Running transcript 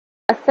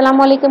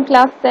Assalamu alaikum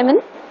class 7.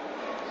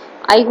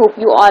 I hope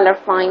you all are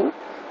fine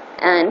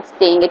and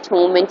staying at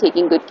home and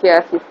taking good care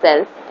of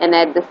yourself and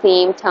at the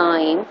same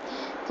time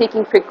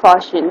taking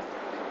precautions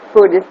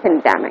for this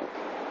pandemic.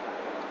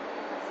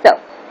 So,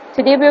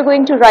 today we are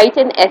going to write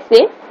an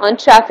essay on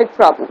traffic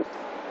problems.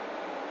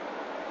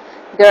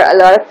 There are a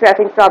lot of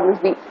traffic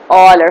problems we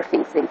all are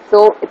facing.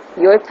 So, it's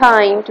your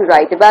time to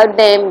write about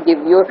them,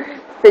 give your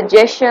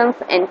suggestions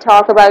and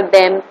talk about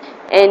them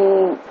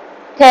and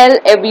tell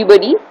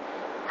everybody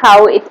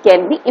how it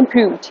can be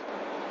improved.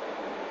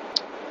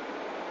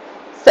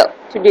 So,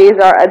 today's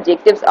our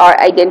objectives are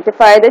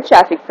identify the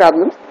traffic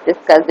problems,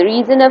 discuss the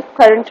reason of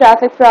current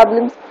traffic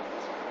problems,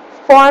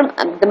 form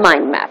the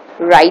mind map,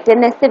 write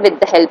an essay with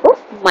the help of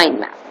mind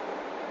map.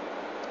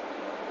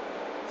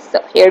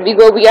 So, here we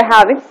go, we are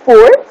having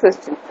 4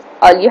 questions.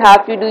 All you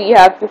have to do, you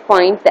have to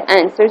find the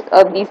answers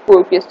of these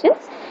 4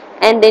 questions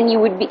and then you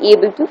would be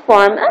able to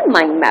form a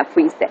mind map for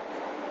yourself.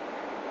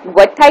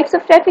 What types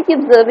of traffic you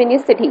observe in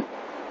your city?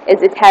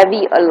 Is it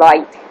heavy or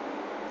light?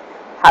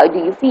 How do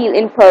you feel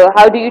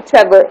how do you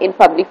travel in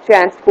public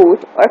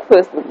transport or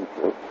personal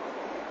vehicle?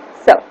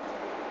 So,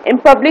 in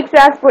public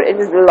transport it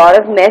is a lot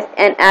of mess,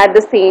 and at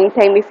the same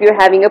time if you're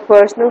having a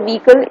personal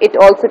vehicle it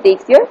also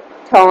takes your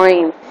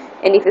time,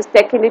 and if you're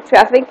stuck in the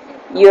traffic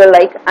you're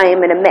like, I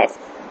am in a mess.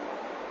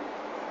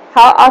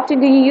 How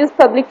often do you use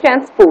public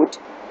transport?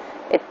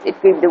 It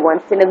could be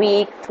once in a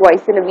week,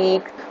 twice in a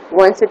week,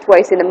 once or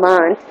twice in a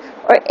month,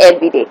 or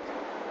every day.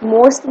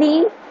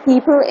 Mostly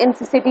people in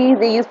the cities,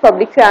 they use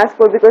public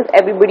transport because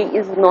everybody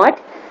is not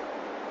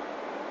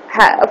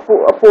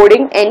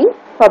affording any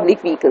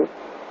public vehicle.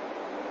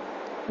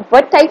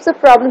 What types of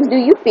problems do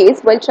you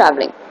face while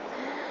traveling?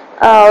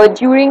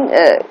 During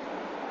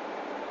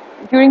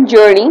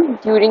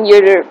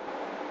your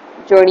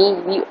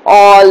journey, we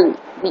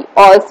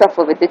all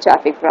suffer with the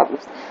traffic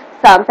problems.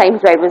 Sometimes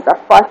drivers are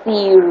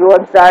fussy,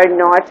 roads are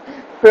not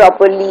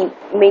properly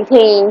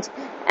maintained,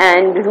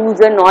 and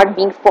rules are not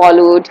being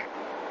followed,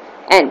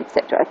 and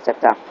etc.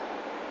 etc.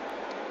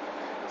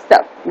 So,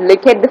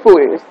 look at the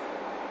photos.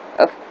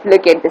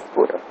 Look at this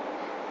photo.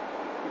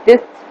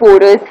 This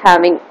photo is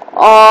having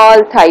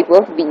all type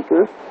of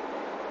vehicles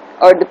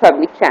or the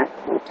public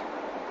transport.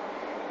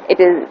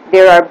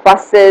 There are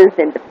buses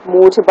and the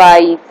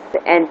motorbikes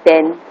and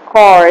then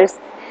cars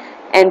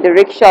and the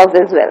rickshaws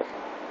as well.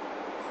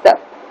 So,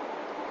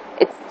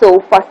 it's so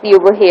fussy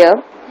over here.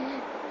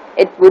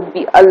 It would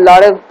be a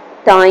lot of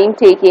time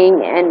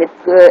taking, and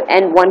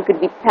one could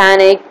be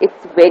panicked.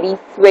 It's very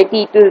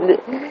sweaty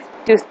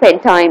to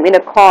spend time in a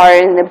car,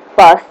 in a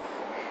bus.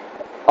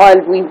 All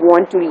we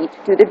want to reach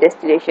to the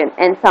destination,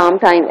 and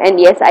sometimes, and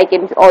yes, I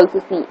can also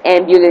see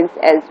ambulance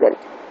as well.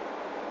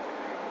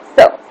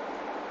 So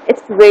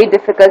it's very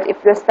difficult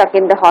if you're stuck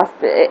in the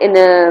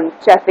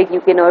traffic. You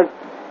cannot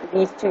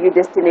reach to your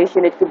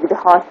destination. It could be the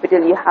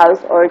hospital, your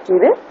house, or to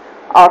the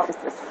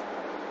offices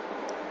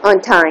on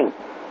time.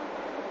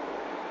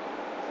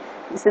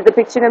 This is the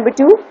picture number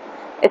 2.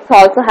 It's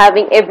also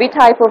having every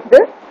type of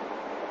the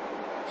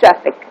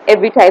traffic,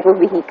 every type of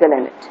vehicle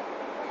in it.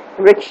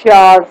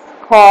 Rickshaws,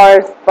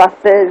 cars,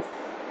 buses,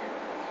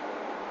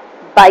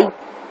 bikes.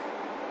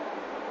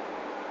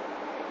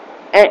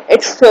 And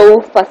it's so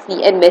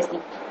fussy and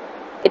messy.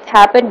 It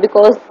happened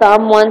because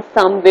someone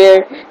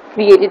somewhere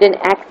created an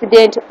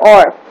accident,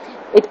 or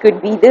it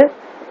could be they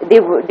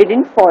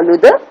didn't follow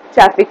the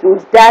traffic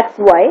rules. That's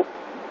why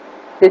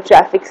the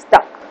traffic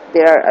stuck.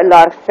 There are a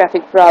lot of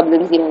traffic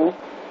problems,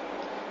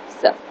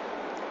 So,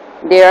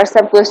 there are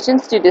some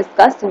questions to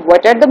discuss.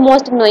 What are the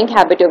most annoying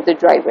habits of the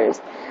drivers?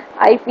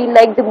 I feel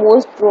like the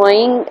most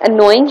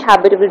annoying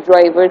habit of the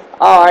drivers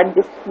are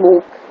the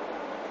smoke,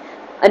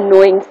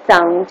 annoying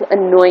sound,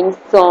 annoying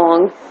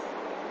songs,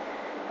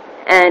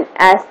 and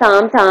as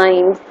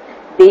sometimes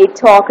they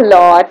talk a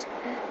lot,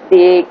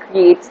 they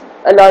create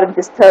a lot of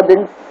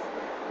disturbance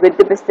with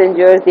the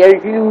passengers. They are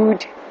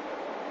rude.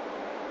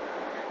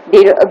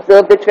 They don't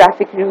observe the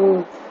traffic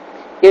rules.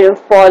 They don't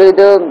follow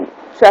the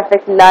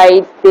traffic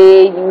lights.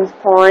 They use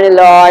horn a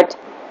lot.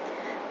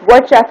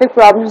 What traffic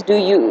problems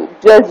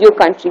does your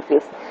country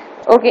face?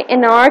 Okay,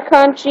 in our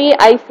country,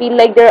 I feel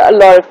like there are a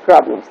lot of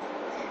problems.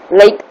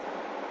 Like,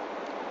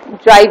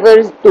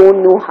 drivers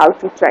don't know how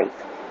to drive.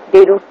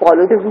 They don't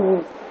follow the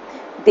rules.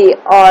 They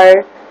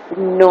are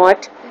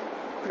not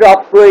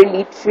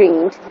properly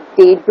trained.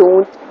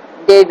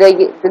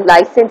 The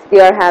license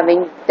they are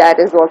having, that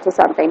is also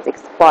sometimes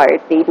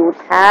expired. They don't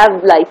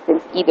have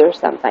license either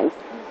sometimes.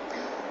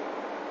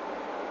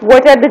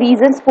 What are the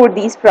reasons for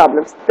these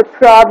problems? The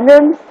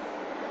problems,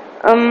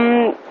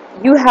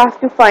 you have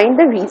to find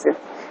the reasons.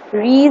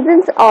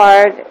 Reasons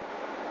are,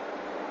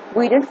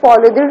 we don't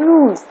follow the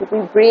rules,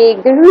 we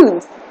break the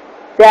rules.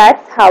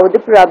 That's how the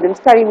problem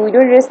starts. We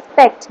don't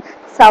respect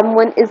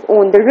someone is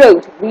on the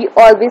road. We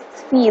always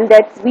feel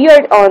that we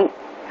are on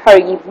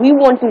hurry. We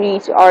want to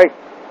reach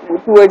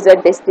towards our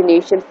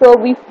destination, so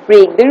we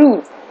break the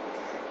rules.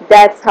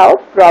 That's how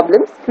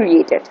problems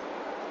created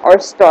or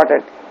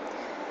started.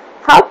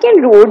 How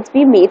can roads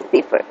be made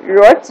safer?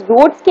 Roads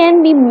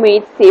can be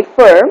made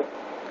safer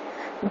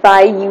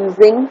by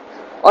using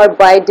or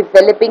by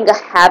developing a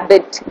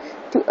habit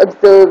to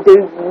observe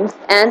the rules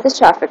and the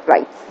traffic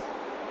rights.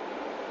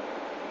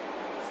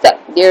 So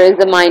there is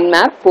a mind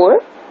map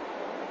for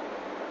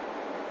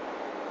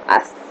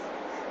us.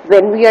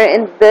 When we are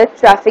in the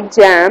traffic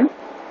jam,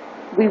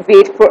 we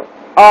wait for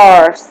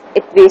hours.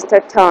 It wastes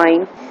our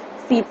time.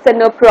 Seats are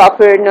not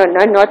proper in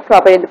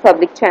the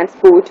public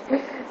transport,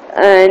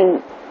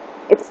 and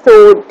it's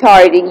so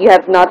tiring. You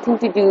have nothing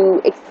to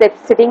do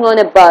except sitting on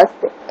a bus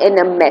in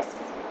a mess.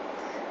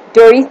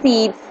 Dirty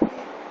seats.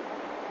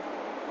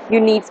 You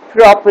need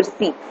proper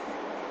seats.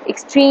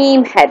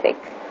 Extreme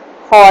headache.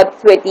 Hot,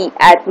 sweaty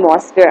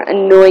atmosphere,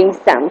 annoying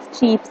sounds,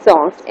 cheap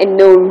songs, and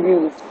no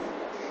rules.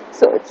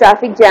 So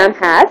traffic jam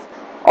has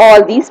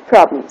all these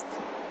problems.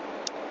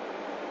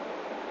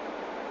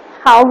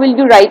 How will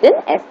you write an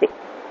essay?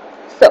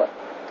 So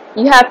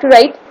you have to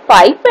write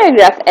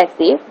 5-paragraph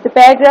essay. The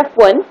paragraph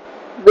 1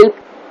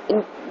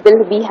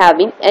 will be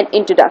having an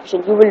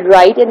introduction. You will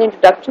write an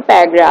introductory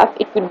paragraph.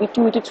 It could be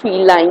 2 to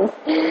 3 lines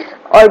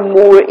or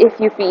more if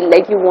you feel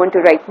like you want to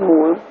write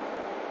more.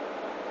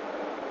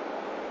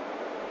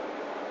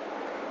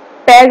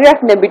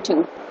 Paragraph number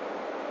 2,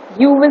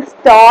 you will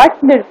start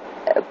the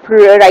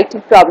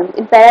writing problems.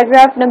 In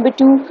paragraph number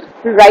 2,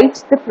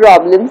 write the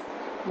problems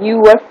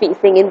you are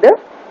facing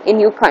in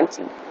your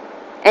country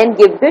and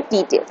give the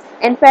details.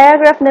 And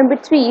paragraph number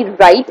 3,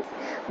 write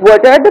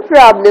what are the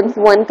problems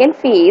one can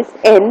face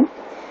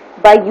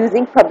by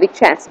using public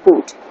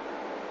transport,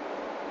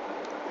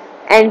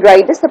 and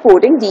write the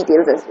supporting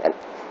details as well.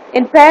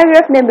 In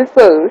paragraph number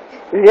 4,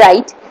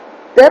 write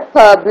the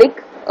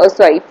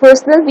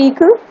personal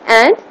vehicle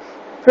and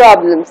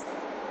problems,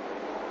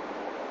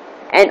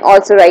 and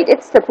also write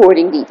its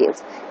supporting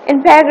details.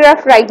 In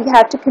paragraph right, you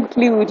have to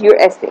conclude your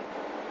essay.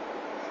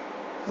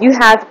 You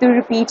have to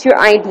repeat your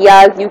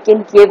ideas. You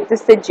can give the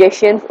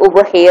suggestions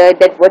over here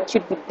that what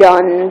should be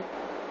done.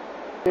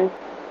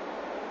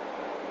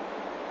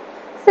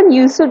 Some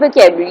useful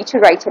vocabulary to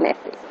write an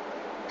essay: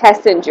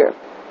 passenger,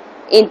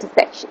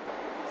 intersection,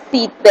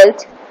 seat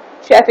belt,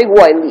 traffic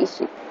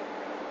violation,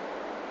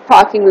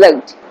 parking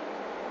lot,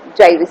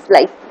 driver's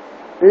license,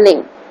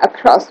 lane, a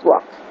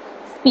crosswalk,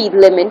 speed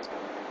limit,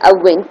 a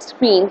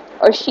windscreen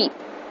or sheet,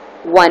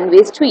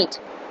 one-way street,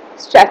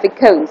 traffic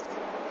cones,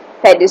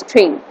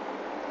 pedestrian,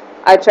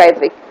 a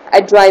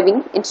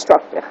driving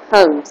instructor,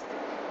 horns,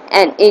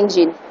 an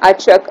engine, a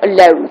truck or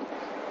lorry,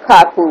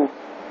 carpool,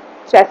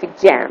 traffic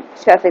jam,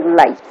 traffic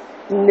lights,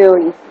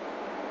 noise,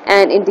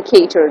 an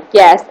indicator,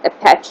 gas or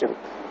petrol,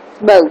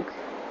 smoke.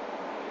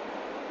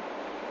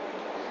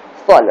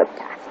 Follow-up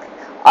task.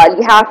 All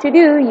you have to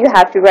do, you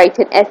have to write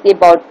an essay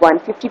about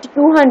 150 to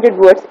 200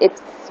 words.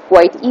 It's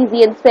quite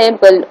easy and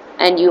simple,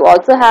 and you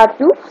also have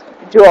to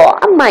draw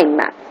a mind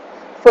map.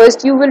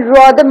 First you will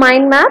draw the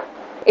mind map.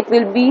 It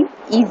will be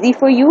easy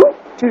for you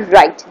to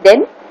write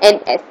then an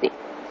essay.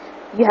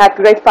 You have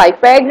to write 5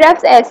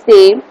 paragraphs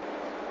essay.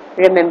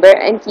 Remember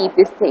and keep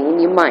this thing in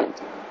your mind.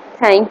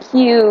 Thank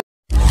you.